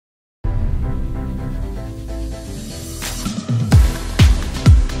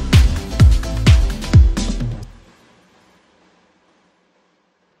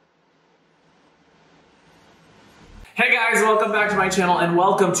Hey guys, welcome back to my channel and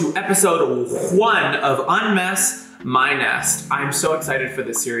welcome to episode 1 of UNMESS My Nest. I'm so excited for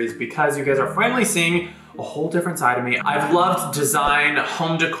this series because you guys are finally seeing a whole different side of me. I've loved design,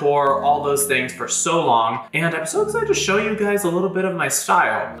 home decor, all those things for so long, and I'm so excited to show you guys a little bit of my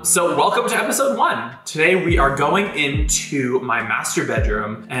style. So welcome to episode 1. Today we are going into my master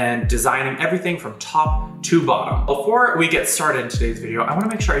bedroom and designing everything from top to bottom. Before we get started in today's video, I wanna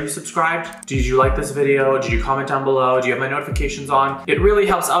make sure, are you subscribed? Did you like this video? Did you comment down below? Do you have my notifications on? It really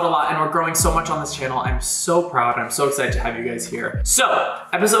helps out a lot and we're growing so much on this channel. I'm so proud and I'm so excited to have you guys here. So,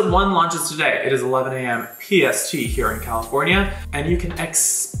 episode 1 launches today. It is 11 a.m. PST here in California, and you can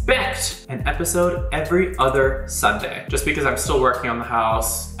expect an episode every other Sunday. Just because I'm still working on the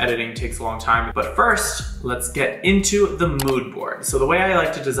house, editing takes a long time. But first, let's get into the mood board. So the way I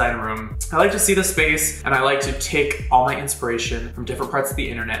like to design a room, I like to see the space and I like to take all my inspiration from different parts of the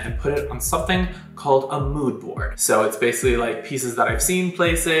internet and put it on something called a mood board. So it's basically like pieces that I've seen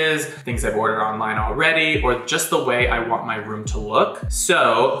places, things I've ordered online already, or just the way I want my room to look.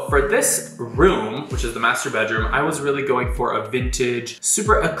 So for this room, which is the master bedroom, I was really going for a vintage,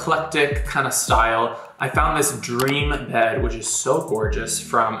 super eclectic kind of style. I found this dream bed, which is so gorgeous,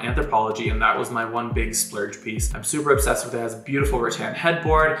 from Anthropologie, and that was my one big splurge piece. I'm super obsessed with it. It has a beautiful rattan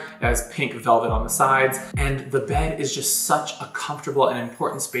headboard, it has pink velvet on the sides, and the bed is just such a comfortable and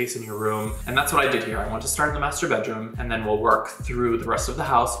important space in your room. And that's what I did here. I want to start in the master bedroom, and then we'll work through the rest of the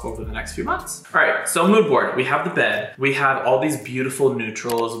house over the next few months. All right, so mood board. We have the bed. We have all these beautiful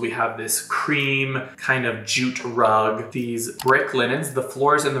neutrals. We have this cream kind of jute rug, these brick linens. The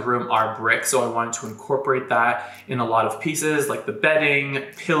floors in the room are brick, so I wanted to incorporate that in a lot of pieces like the bedding,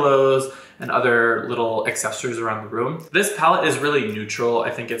 pillows, and other little accessories around the room. This palette is really neutral.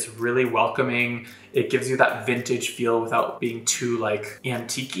 I think it's really welcoming. It gives you that vintage feel without being too like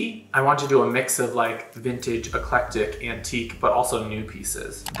antique-y. I want to do a mix of like vintage, eclectic, antique, but also new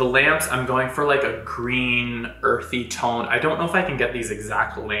pieces. The lamps, I'm going for like a green, earthy tone. I don't know if I can get these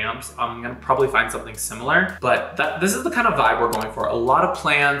exact lamps. I'm gonna probably find something similar, but this is the kind of vibe we're going for. A lot of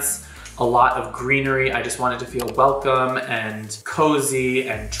plants, a lot of greenery. I just wanted to feel welcome and cozy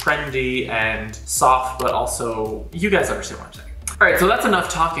and trendy and soft, but also, you guys understand what I'm saying. All right, so that's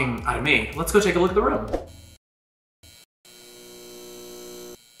enough talking out of me. Let's go take a look at the room.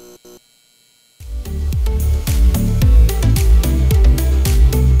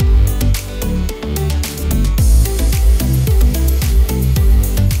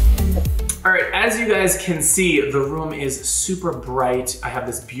 As you guys can see, the room is super bright. I have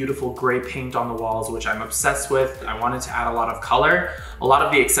this beautiful gray paint on the walls, which I'm obsessed with. I wanted to add a lot of color. A lot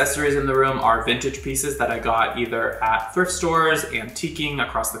of the accessories in the room are vintage pieces that I got either at thrift stores, antiquing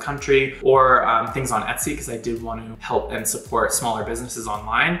across the country, or things on Etsy, because I did want to help and support smaller businesses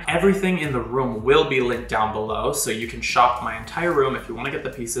online. Everything in the room will be linked down below, so you can shop my entire room if you want to get the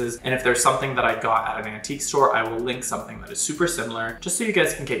pieces. And if there's something that I got at an antique store, I will link something that is super similar, just so you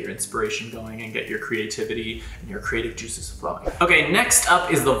guys can get your inspiration going and get your creativity and your creative juices flowing. Okay, next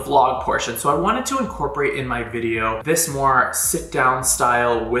up is the vlog portion. So I wanted to incorporate in my video this more sit down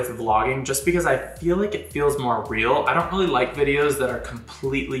style with vlogging, just because I feel like it feels more real. I don't really like videos that are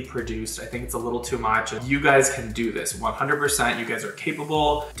completely produced. I think it's a little too much. You guys can do this 100%. You guys are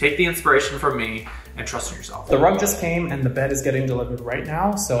capable. Take the inspiration from me and trust in yourself. The rug just came and the bed is getting delivered right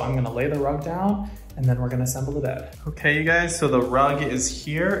now. So I'm gonna lay the rug down and then we're gonna assemble the bed. Okay, you guys, so the rug is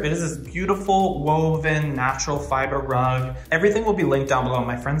here. It is this beautiful woven natural fiber rug. Everything will be linked down below.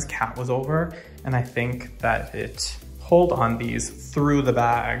 My friend's cat was over and I think that it pulled on these through the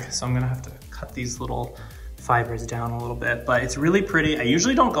bag. So I'm gonna have to cut these little fibers down a little bit, but it's really pretty. I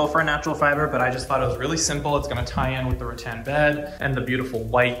usually don't go for a natural fiber, but I just thought it was really simple. It's gonna tie in with the rattan bed and the beautiful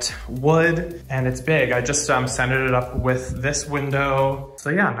white wood, and it's big. I just centered it up with this window. So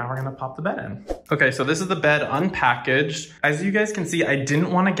yeah, now we're gonna pop the bed in. Okay, so this is the bed unpackaged. As you guys can see, I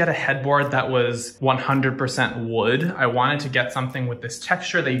didn't wanna get a headboard that was 100% wood. I wanted to get something with this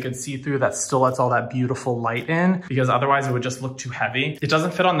texture that you could see through that still lets all that beautiful light in, because otherwise it would just look too heavy. It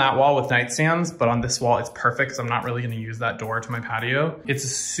doesn't fit on that wall with nightstands, but on this wall it's perfect because I'm not really gonna use that door to my patio. It's a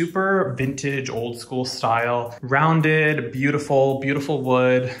super vintage, old school style, rounded, beautiful, beautiful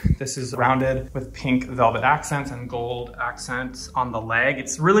wood. This is rounded with pink velvet accents and gold accents on the leg.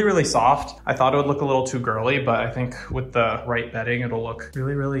 It's really, really soft. I thought it would look a little too girly, but I think with the right bedding, it'll look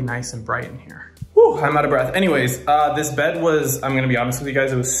really, really nice and bright in here. Woo! Whew, I'm out of breath. Anyways, this bed was, I'm gonna be honest with you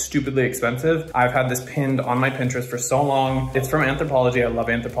guys, it was stupidly expensive. I've had this pinned on my Pinterest for so long. It's from Anthropologie. I love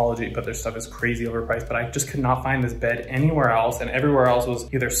Anthropologie, but their stuff is crazy overpriced, but I just could not find this bed anywhere else, and everywhere else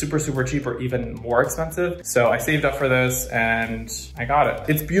was either super, super cheap or even more expensive. So I saved up for this and I got it.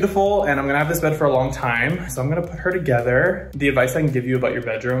 It's beautiful, and I'm gonna have this bed for a long time. So I'm gonna put her together. The advice I can give you about your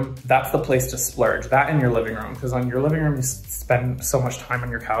bedroom, that's the place to splurge. That in your living room, because on your living room, you spend so much time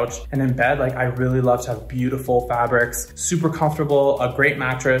on your couch. And in bed, like I really love to have beautiful fabrics, super comfortable, a great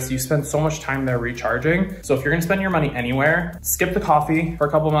mattress. You spend so much time there recharging. So if you're gonna spend your money anywhere, skip the coffee for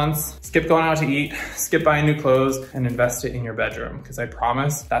a couple months, skip going out to eat, skip buying new clothes, and invest it in your bedroom. Because I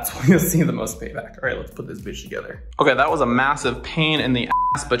promise that's when you'll see the most payback. All right, let's put this bitch together. Okay, that was a massive pain in the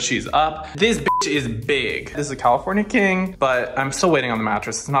ass, but she's up. This bitch is big. This is a California King, but I'm still waiting on the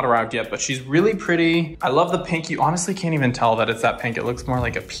mattress. It's not arrived yet, but she's really pretty. I love the pink. You honestly can't even tell that it's that pink. It looks more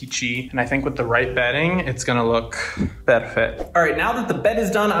like a peachy. And I think with the right bedding, it's gonna look perfect. All right, now that the bed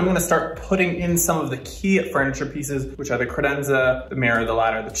is done, I'm gonna start putting in some of the key furniture pieces, which are the credenza, the mirror, the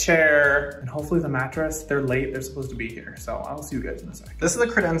ladder, the chair, and hopefully the mattress. They're late, they're supposed to be here. So I'll see you guys in a sec. This is the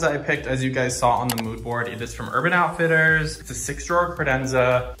credenza I picked, as you guys saw on the mood board. It is from Urban Outfitters. It's a 6-drawer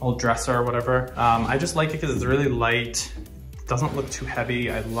credenza, old dresser or whatever. I just like it because it's really light. Doesn't look too heavy.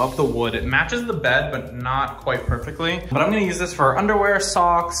 I love the wood. It matches the bed, but not quite perfectly. But I'm gonna use this for underwear,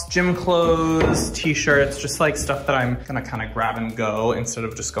 socks, gym clothes, t-shirts, just like stuff that I'm gonna kind of grab and go instead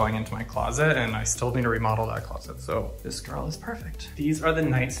of just going into my closet, and I still need to remodel that closet. So this girl is perfect. These are the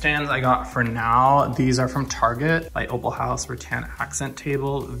nightstands I got for now. These are from Target by Opal House rattan accent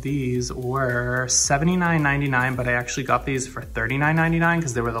table. These were $79.99, but I actually got these for $39.99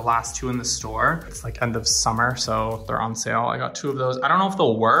 because they were the last 2 in the store. It's like end of summer, so they're on sale. I got 2 of those. I don't know if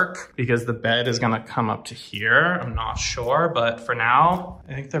they'll work because the bed is gonna come up to here. I'm not sure, but for now,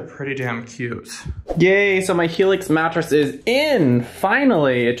 I think they're pretty damn cute. Yay, so my Helix mattress is in,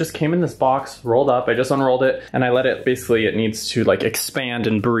 finally. It just came in this box, rolled up. I just unrolled it and I let it, basically it needs to like expand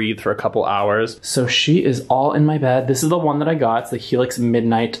and breathe for a couple hours. So she is all in my bed. This is the one that I got. It's the Helix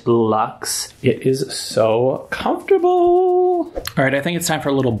Midnight Luxe. It is so comfortable. All right, I think it's time for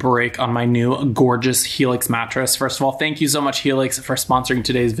a little break on my new gorgeous Helix mattress. First of all, thank you so much Helix for sponsoring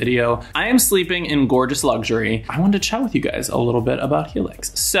today's video. I am sleeping in gorgeous luxury. I wanted to chat with you guys a little bit about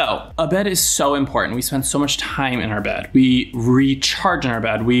Helix. So a bed is so important. We spend so much time in our bed. We recharge in our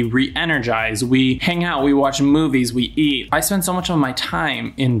bed. We re-energize. We hang out. We watch movies. We eat. I spend so much of my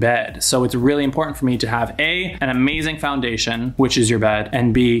time in bed. So it's really important for me to have A, an amazing foundation, which is your bed,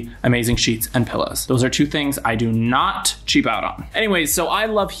 and B, amazing sheets and pillows. Those are 2 things I do not cheap out on. Anyways, so I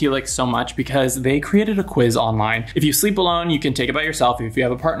love Helix so much because they created a quiz online. If you sleep alone, you can take it by yourself. If you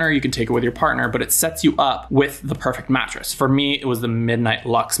have a partner, you can take it with your partner, but it sets you up with the perfect mattress. For me, it was the Midnight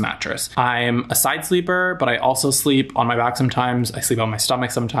Luxe mattress. I'm a side sleeper, but I also sleep on my back sometimes. I sleep on my stomach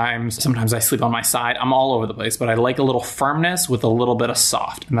sometimes. Sometimes I sleep on my side. I'm all over the place, but I like a little firmness with a little bit of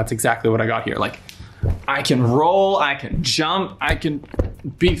soft. And that's exactly what I got here. Like, I can roll, I can jump, I can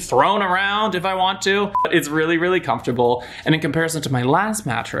be thrown around if I want to. It's really, really comfortable. And in comparison to my last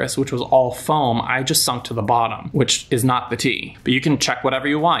mattress, which was all foam, I just sunk to the bottom, which is not the T. But you can check whatever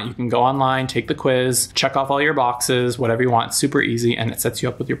you want. You can go online, take the quiz, check off all your boxes, whatever you want. It's super easy, and it sets you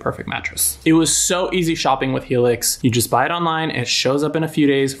up with your perfect mattress. It was so easy shopping with Helix. You just buy it online, and it shows up in a few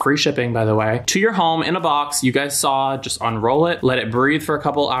days, free shipping, by the way, to your home in a box. You guys saw, just unroll it, let it breathe for a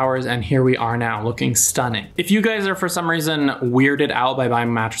couple hours, and here we are now, looking stunning. If you guys are for some reason weirded out by buying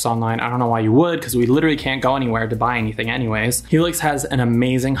a mattress online, I don't know why you would, because we literally can't go anywhere to buy anything anyways. Helix has an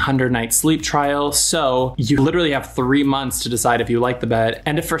amazing 100-night sleep trial, so you literally have 3 months to decide if you like the bed,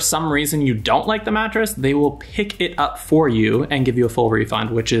 and if for some reason you don't like the mattress, they will pick it up for you and give you a full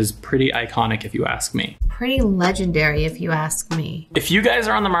refund, which is pretty iconic if you ask me. Pretty legendary if you ask me. If you guys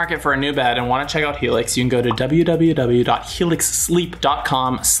are on the market for a new bed and want to check out Helix, you can go to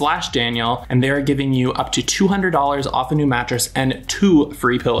www.helixsleep.com/Daniel, and they're giving you up to $200 off a new mattress and 2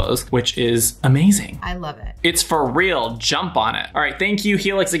 free pillows, which is amazing. I love it. It's for real. Jump on it. All right, thank you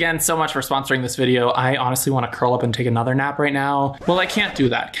Helix again so much for sponsoring this video. I honestly want to curl up and take another nap right now. Well, I can't do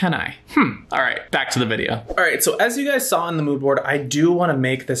that, can I? All right, back to the video. All right, so as you guys saw on the mood board, I do want to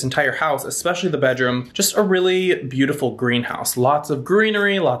make this entire house, especially the bedroom, just a really beautiful greenhouse. Lots of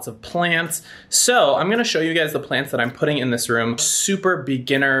greenery, lots of plants. So I'm gonna show you guys the plants that I'm putting in this room. Super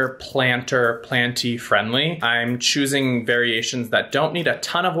beginner planter, planty friendly. I'm choosing variations that don't don't need a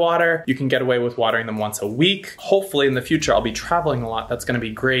ton of water. You can get away with watering them once a week. Hopefully in the future, I'll be traveling a lot. That's gonna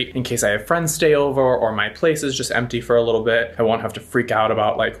be great in case I have friends stay over or my place is just empty for a little bit. I won't have to freak out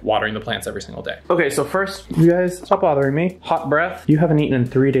about like watering the plants every single day. Okay, so first, you guys, stop bothering me. Hot breath. You haven't eaten in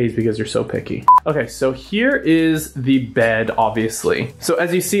 3 days because you're so picky. Okay, so here is the bed, obviously. So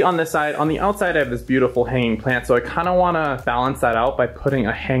as you see on this side, on the outside, I have this beautiful hanging plant. So I kind of want to balance that out by putting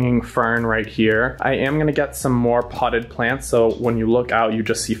a hanging fern right here. I am going to get some more potted plants. So when you look out, you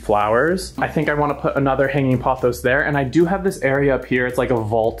just see flowers. I think I want to put another hanging pothos there. And I do have this area up here. It's like a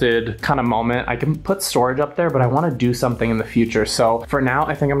vaulted kind of moment. I can put storage up there, but I want to do something in the future. So for now,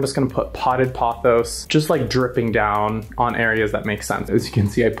 I think I'm just going to put potted pothos just like dripping down on areas that make sense. As you can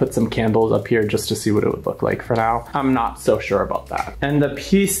see, I put some candles up here just to see what it would look like for now. I'm not so sure about that. And the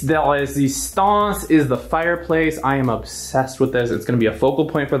piece de resistance is the fireplace. I am obsessed with this. It's going to be a focal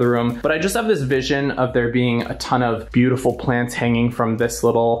point for the room, but I just have this vision of there being a ton of beautiful plants hanging from this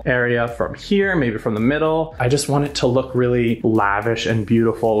little area from here, maybe from the middle. I just want it to look really lavish and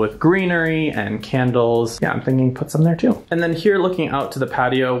beautiful with greenery and candles. Yeah, I'm thinking put some there too. And then here looking out to the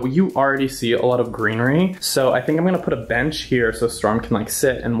patio, you already see a lot of greenery. So I think I'm going to put a bench here so Storm can like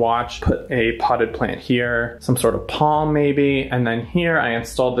sit and watch, put a potted plant here, some sort of palm maybe. And then here I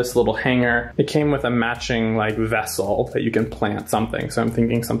installed this little hanger. It came with a matching like vessel that you can plant something. So I'm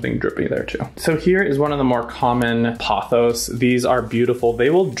thinking something drippy there too. So here is one of the more common pothos. These are beautiful. They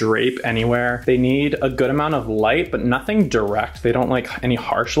will drape anywhere. They need a good amount of light, but nothing direct. They don't like any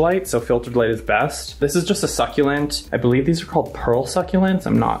harsh light. So filtered light is best. This is just a succulent. I believe these are called pearl succulents.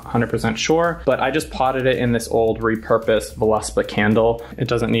 I'm not 100% sure, but I just potted it in this old repurposed Veluspa candle. It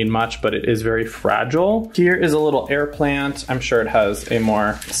doesn't need much, but it is very fragile. Here is a little air plant. I'm sure it has a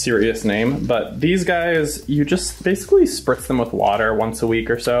more serious name, but these guys, you just basically spritz them with water once a week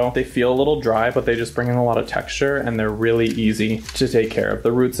or so. They feel a little dry, but they just bring in a lot of texture and they're really easy to take care of.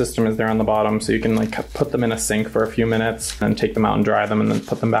 The root system is there on the bottom, so you can like put them in a sink for a few minutes and take them out and dry them and then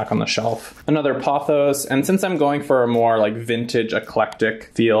put them back on the shelf. Another pothos, and since I'm going for a more like vintage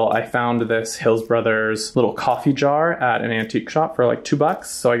eclectic feel, I found this Hills Brothers little coffee jar at an antique shop for like $2.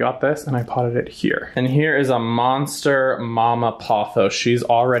 So I got this and I potted it here. And here is a monster mama pothos. She's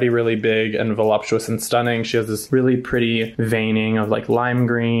already really big and voluptuous and stunning. She has this really pretty veining of like lime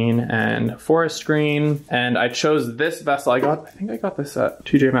green and forest green. And I chose this vessel. I think I got this at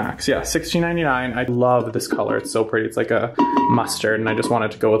TJ Maxx. Yeah, $16.99. I love this color. It's so pretty. It's like a mustard, and I just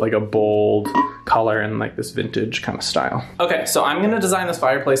wanted to go with like a bold color and like this vintage kind of style. Okay, so I'm gonna design this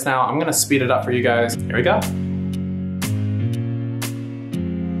fireplace now. I'm gonna speed it up for you guys. Here we go.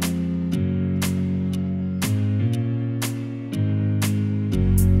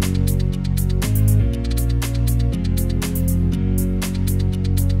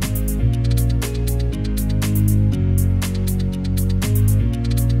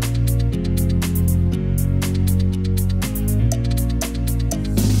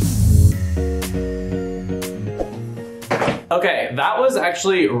 Okay, that was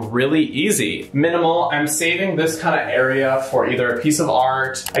actually really easy. Minimal. I'm saving this kind of area for either a piece of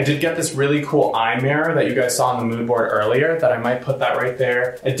art. I did get this really cool eye mirror that you guys saw on the mood board earlier that I might put that right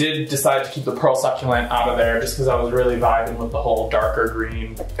there. I did decide to keep the pearl succulent out of there just because I was really vibing with the whole darker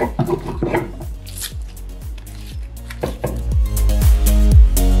green.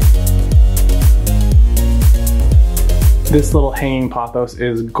 This little hanging pothos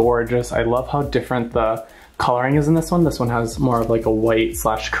is gorgeous. I love how different the coloring is in this one. This one has more of like a white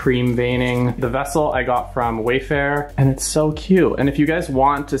 / cream veining. The vessel I got from Wayfair, and it's so cute. And if you guys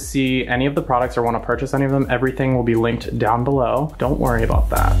want to see any of the products or want to purchase any of them, everything will be linked down below. Don't worry about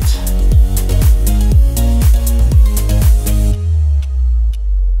that.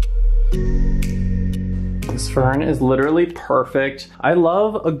 This fern is literally perfect. I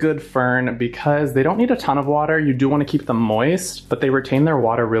love a good fern because they don't need a ton of water. You do want to keep them moist, but they retain their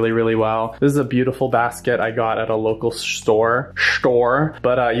water really, really well. This is a beautiful basket I got at a local store,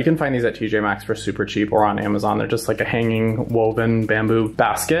 but you can find these at TJ Maxx for super cheap or on Amazon. They're just like a hanging woven bamboo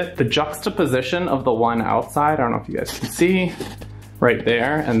basket. The juxtaposition of the one outside, I don't know if you guys can see, right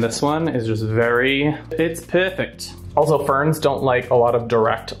there, and this one is just it's perfect. Also, ferns don't like a lot of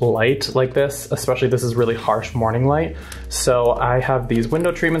direct light like this, especially this is really harsh morning light. So I have these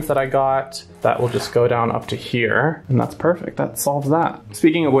window treatments that I got that will just go down up to here, and that's perfect. That solves that.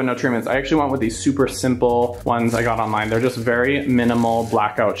 Speaking of window treatments, I actually went with these super simple ones I got online. They're just very minimal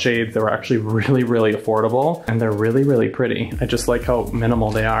blackout shades. They were actually really, really affordable, and they're really, really pretty. I just like how minimal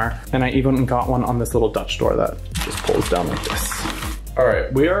they are. And I even got one on this little Dutch door that just pulls down like this. All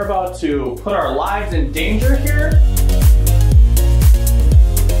right, we are about to put our lives in danger here.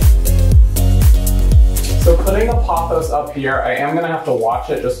 So putting a pothos up here. I am gonna have to watch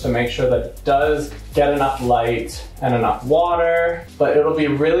it just to make sure that it does get enough light and enough water, but it'll be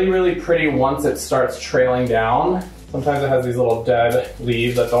really, really pretty once it starts trailing down. Sometimes it has these little dead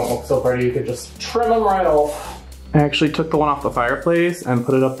leaves that don't look so pretty. You could just trim them right off. I actually took the one off the fireplace and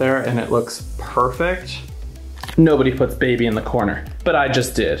put it up there and it looks perfect. Nobody puts baby in the corner, but I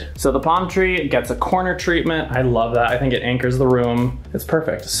just did. So the palm tree gets a corner treatment. I love that. I think it anchors the room. It's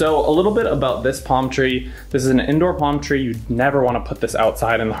perfect. So a little bit about this palm tree. This is an indoor palm tree. You'd never want to put this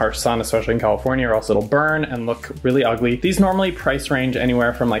outside in the harsh sun, especially in California, or else it'll burn and look really ugly. These normally price range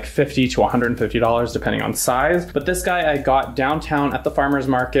anywhere from like $50 to $150 depending on size. But this guy I got downtown at the farmer's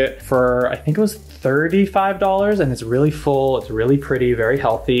market for, I think it was $35, and it's really full. It's really pretty, very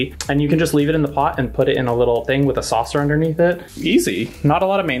healthy. And you can just leave it in the pot and put it in a little thing with a saucer underneath it. Easy, not a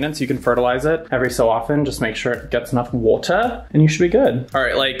lot of maintenance. You can fertilize it every so often. Just make sure it gets enough water and you should be good. All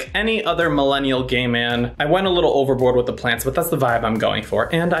right, like any other millennial gay man, I went a little overboard with the plants, but that's the vibe I'm going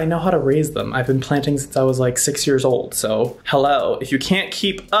for. And I know how to raise them. I've been planting since I was like 6 years old. So hello, if you can't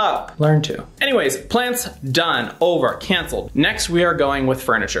keep up, learn to. Anyways, plants done, over, canceled. Next we are going with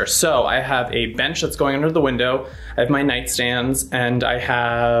furniture. So I have a bench that's going under the window. I have my nightstands and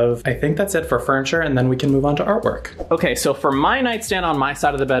I think that's it for furniture, and then we can move on to artwork. Okay, so for my nightstand on my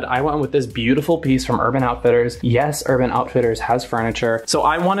side of the bed, I went with this beautiful piece from Urban Outfitters. Yes, Urban Outfitters has furniture. So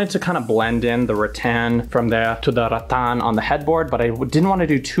I wanted to kind of blend in the rattan from there to the rattan on the headboard, but I didn't want to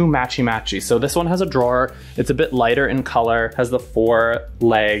do too matchy-matchy. So this one has a drawer. It's a bit lighter in color, has the 4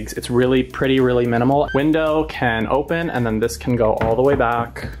 legs. It's really pretty, really minimal. Window can open, and then this can go all the way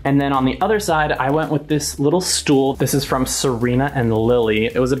back. And then on the other side, I went with this little stool. This is from Serena and Lily.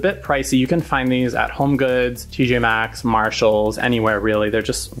 It was a bit pricey. You can find these at Home Goods, TJ Maxx, Marshalls, anywhere really. They're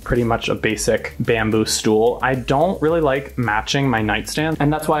just pretty much a basic bamboo stool. I don't really like matching my nightstand,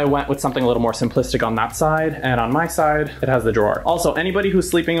 and that's why I went with something a little more simplistic on that side. And on my side, it has the drawer. Also, anybody who's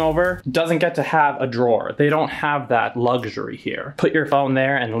sleeping over doesn't get to have a drawer. They don't have that luxury here. Put your phone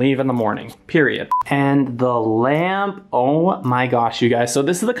there and leave in the morning, period. And the lamp, oh my gosh, you guys. So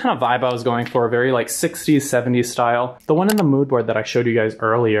this is the kind of vibe I was going for, very like 60s, 70s style. The one in the mood board that I showed you guys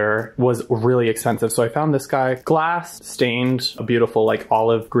earlier was really expensive. So I found this guy, glass stained, a beautiful like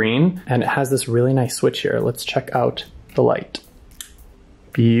olive green, and it has this really nice switch here. Let's check out the light.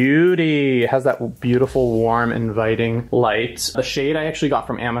 Beauty. It has that beautiful, warm, inviting light. The shade I actually got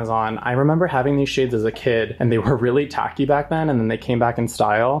from Amazon. I remember having these shades as a kid and they were really tacky back then, and then they came back in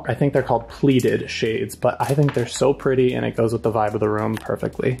style. I think they're called pleated shades, but I think they're so pretty and it goes with the vibe of the room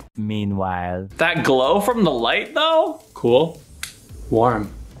perfectly. Meanwhile, that glow from the light though, cool,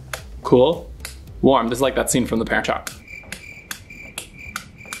 warm, cool, warm. This is like that scene from The Parent Trap.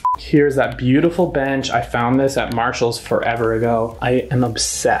 Here's that beautiful bench. I found this at Marshall's forever ago. I am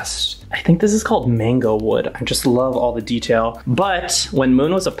obsessed. I think this is called mango wood. I just love all the detail. But when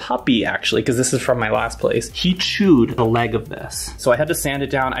Moon was a puppy, actually, because this is from my last place, he chewed the leg of this. So I had to sand it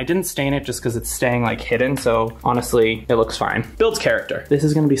down. I didn't stain it just because it's staying like hidden. So honestly, it looks fine. Builds character. This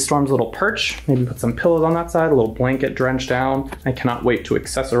is gonna be Storm's little perch. Maybe put some pillows on that side, a little blanket drenched down. I cannot wait to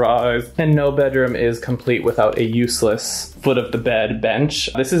accessorize. And no bedroom is complete without a useless foot of the bed bench.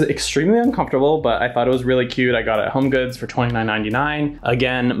 This is extremely uncomfortable, but I thought it was really cute. I got it at Home Goods for $29.99.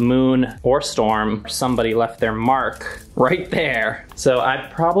 Again, Moon or Storm, somebody left their mark right there. So I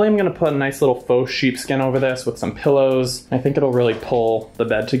probably am gonna put a nice little faux sheepskin over this with some pillows. I think it'll really pull the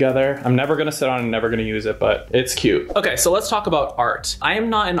bed together. I'm never gonna sit on it, never gonna use it, but it's cute. Okay, so let's talk about art. I am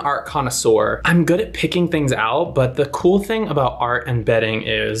not an art connoisseur. I'm good at picking things out, but the cool thing about art and bedding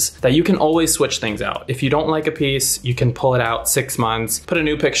is that you can always switch things out. If you don't like a piece, you can pull it out 6 months, put a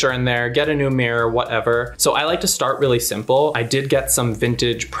new picture in there, get a new mirror, whatever. So I like to start really simple. I did get some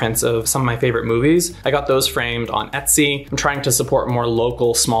vintage prints of some of my favorite movies. I got those framed on Etsy. I'm trying to support more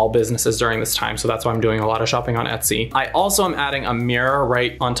local small businesses during this time, so that's why I'm doing a lot of shopping on Etsy. I also am adding a mirror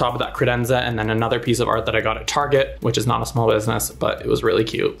right on top of that credenza, and then another piece of art that I got at Target, which is not a small business, but it was really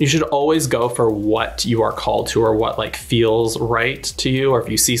cute. You should always go for what you are called to or what like feels right to you, or if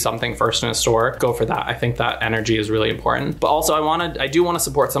you see something first in a store, go for that. I think that energy is really important. But also I do want to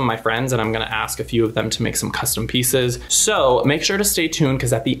support some of my friends, and I'm gonna ask a few of them to make some custom pieces. So make sure to stay tuned,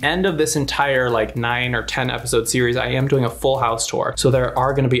 because at the end of this entire like 9 or 10 episode series, I am doing a full house tour. So there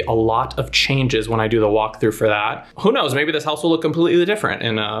are gonna be a lot of changes when I do the walkthrough for that. Who knows, maybe this house will look completely different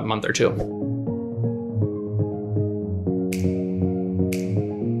in a month or two.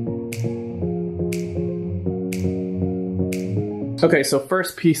 Okay, so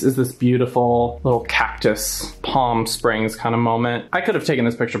first piece is this beautiful little cactus Palm Springs kind of moment. I could have taken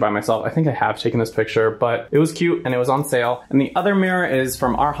this picture by myself. I think I have taken this picture, but it was cute and it was on sale. And the other mirror is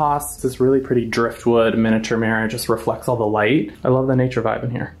from Arhaus. It's this really pretty driftwood miniature mirror. It just reflects all the light. I love the nature vibe in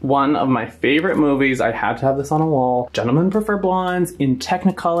here. One of my favorite movies, I had to have this on a wall. Gentlemen Prefer Blondes in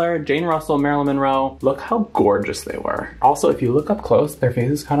Technicolor, Jane Russell, Marilyn Monroe. Look how gorgeous they were. Also, if you look up close, their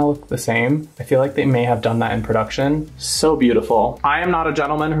faces kind of look the same. I feel like they may have done that in production. So beautiful. I am not a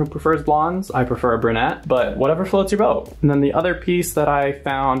gentleman who prefers blondes. I prefer a brunette, but whatever floats your boat. And then the other piece that I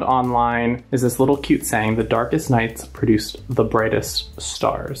found online is this little cute saying, the darkest nights produced the brightest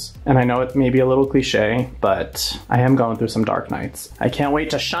stars. And I know it may be a little cliche, but I am going through some dark nights. I can't wait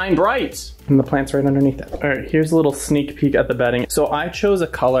to shine bright. And the plant's right underneath it. All right, here's a little sneak peek at the bedding. So I chose a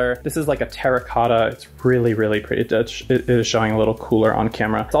color. This is like a terracotta. It's really, really pretty. It is showing a little cooler on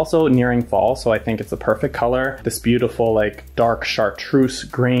camera. It's also nearing fall, so I think it's the perfect color. This beautiful like dark chartreuse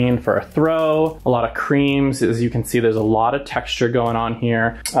green for a throw. A lot of creams. As you can see, there's a lot of texture going on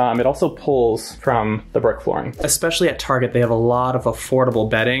here. It also pulls from the brick flooring. Especially at Target, they have a lot of affordable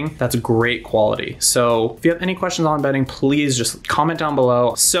bedding that's great quality. So if you have any questions on bedding, please just comment down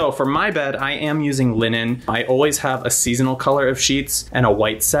below. So for my bed, I am using linen. I always have a seasonal color of sheets and a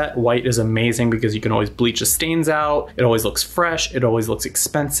white set. White is amazing because you can always bleach the stains out. It always looks fresh. It always looks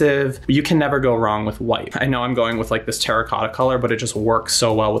expensive. But you can never go wrong with white. I know I'm going with like this terracotta color, but it just works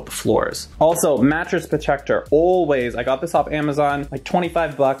so well with the floors. Also, mattress protector. Always, I got this off Amazon, like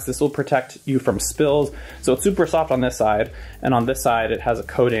 25 bucks. This will protect you from spills. So it's super soft on this side. And on this side, it has a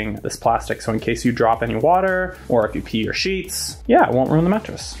coating, this plastic. So in case you drop any water or if you pee your sheets, yeah, it won't ruin the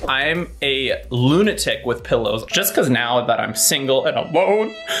mattress. I'm a lunatic with pillows. Just because now that I'm single and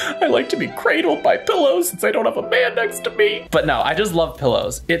alone, I like to be cradled by pillows since I don't have a man next to me. But no, I just love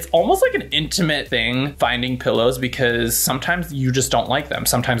pillows. It's almost like an intimate thing finding pillows because sometimes you just don't like them.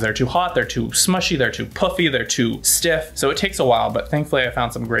 Sometimes they're too hot, they're too smushy, they're too puffy, they're too stiff. So it takes a while, but thankfully I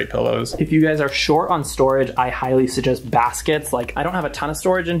found some great pillows. If you guys are short on storage, I highly suggest baskets. Like I don't have a ton of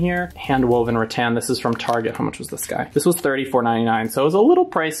storage in here. Hand woven rattan. This is from Target. How much was this guy? This was $34.99. So it was a little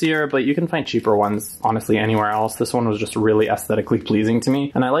pricier, but you can find cheaper ones honestly anywhere else. This one was just really aesthetically pleasing to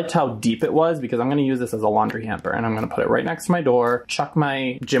me. And I liked how deep it was because I'm gonna use this as a laundry hamper and I'm gonna put it right next to my door, chuck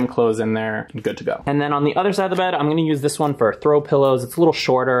my gym clothes in there, and good to go. And then on the other side of the bed, I'm gonna use this one for throw pillows. It's a little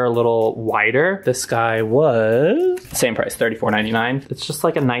shorter, a little wider. This guy was same price, $34.99. It's just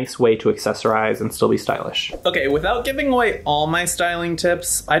like a nice way to accessorize and still be stylish. Okay, without giving away all my styling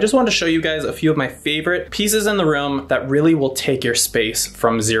tips, I just wanted to show you guys a few of my favorite pieces in the room that really will take your space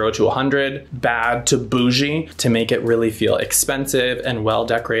from 0 to 100, bad to bougie, to make it really feel expensive and well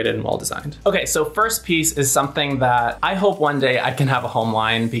decorated and well designed. Okay, so first piece is something that I hope one day I can have a home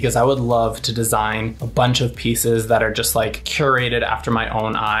line because I would love to design a bunch of pieces that are just like curated after my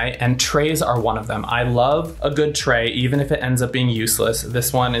own eye, and trays are one of them. I love a good tray, even if it ends up being useless.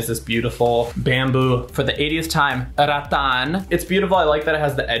 This one is this beautiful bamboo, for the 80th time, rattan. It's beautiful. I like that it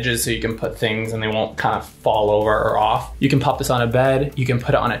has the edges so you can put things and they won't kind of fall over or off. You can pop this on a bed, you can put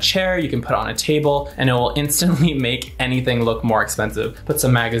it on a chair, you can put it on a table, and it will instantly make anything look more expensive. Put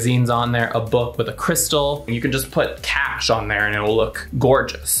some magazines on there, a book with a crystal, and you can just put cash on there and it will look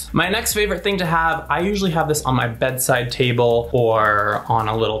gorgeous. My next favorite thing to have, I usually have this on my bedside table or on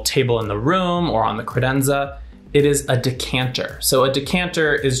a little table in the room or on the credenza. It is a decanter. So a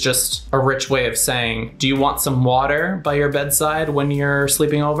decanter is just a rich way of saying, do you want some water by your bedside when you're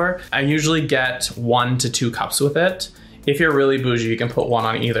sleeping over? I usually get 1 to 2 cups with it. If you're really bougie, you can put one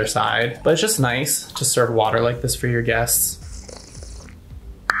on either side, but it's just nice to serve water like this for your guests.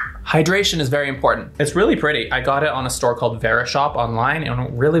 Hydration is very important. It's really pretty. I got it on a store called Verishop online and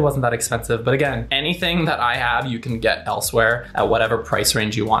it really wasn't that expensive. But again, anything that I have, you can get elsewhere at whatever price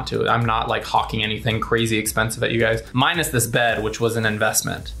range you want to. I'm not like hawking anything crazy expensive at you guys, minus this bed, which was an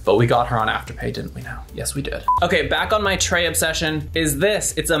investment. But we got her on Afterpay, didn't we now? Yes, we did. Okay, back on my tray obsession is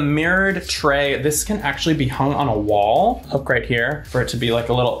this. It's a mirrored tray. This can actually be hung on a wall, hook right here, for it to be like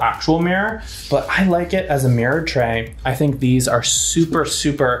a little actual mirror. But I like it as a mirrored tray. I think these are super,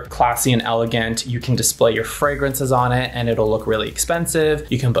 super classy and elegant. You can display your fragrances on it and it'll look really expensive.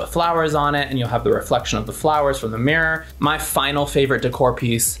 You can put flowers on it and you'll have the reflection of the flowers from the mirror. My final favorite decor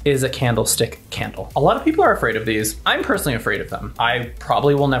piece is a candlestick candle. A lot of people are afraid of these. I'm personally afraid of them. I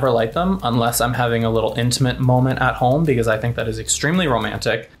probably will never light them unless I'm having a little intimate moment at home because I think that is extremely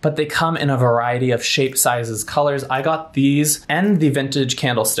romantic, but they come in a variety of shapes, sizes, colors. I got these and the vintage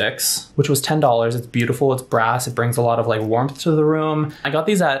candlesticks, which was $10. It's beautiful, it's brass, it brings a lot of like warmth to the room. I got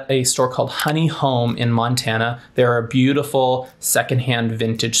these at at a store called Honey Home in Montana. They're a beautiful secondhand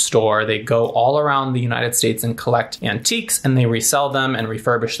vintage store. They go all around the United States and collect antiques, and they resell them and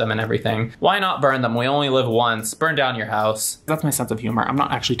refurbish them and everything. Why not burn them? We only live once. Burn down your house. That's my sense of humor. I'm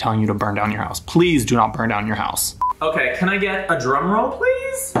not actually telling you to burn down your house. Please do not burn down your house. Okay, can I get a drum roll,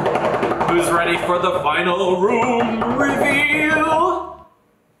 please? Who's ready for the final room reveal?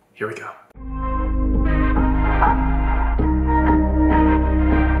 Here we go.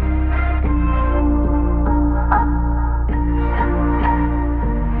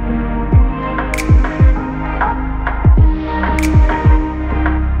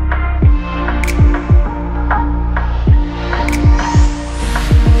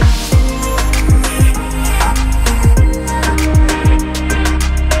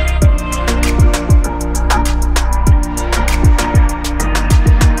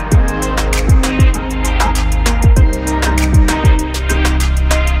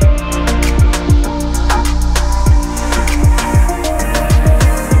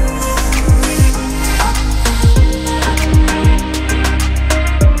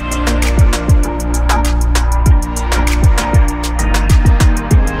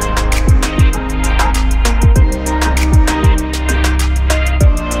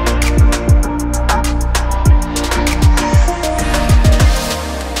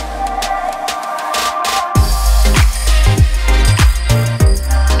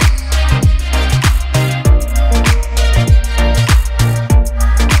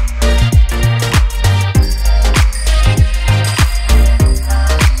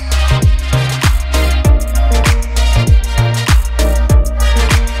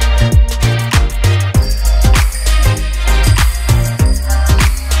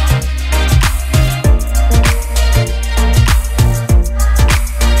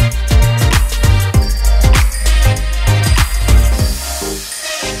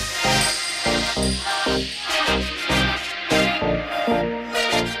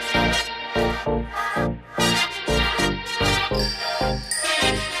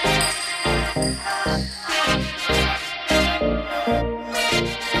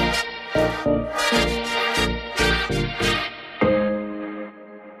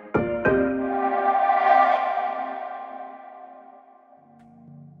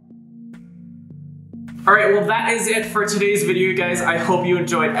 All right, well that is it for today's video, guys. I hope you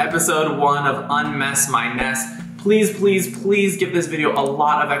enjoyed episode 1 of Unmess My Nest. Please, please, please give this video a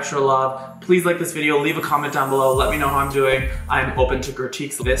lot of extra love. Please like this video, leave a comment down below, let me know how I'm doing. I'm open to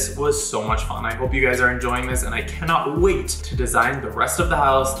critiques. This was so much fun. I hope you guys are enjoying this, and I cannot wait to design the rest of the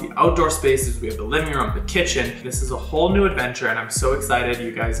house, the outdoor spaces. We have the living room, the kitchen. This is a whole new adventure, and I'm so excited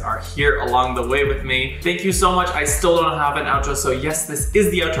you guys are here along the way with me. Thank you so much. I still don't have an outro, so yes, this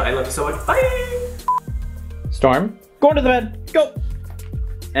is the outro. I love you so much. Bye! Storm, go into the bed, go!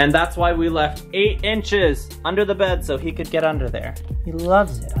 And that's why we left 8 inches under the bed so he could get under there. He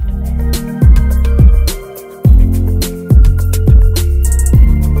loves it.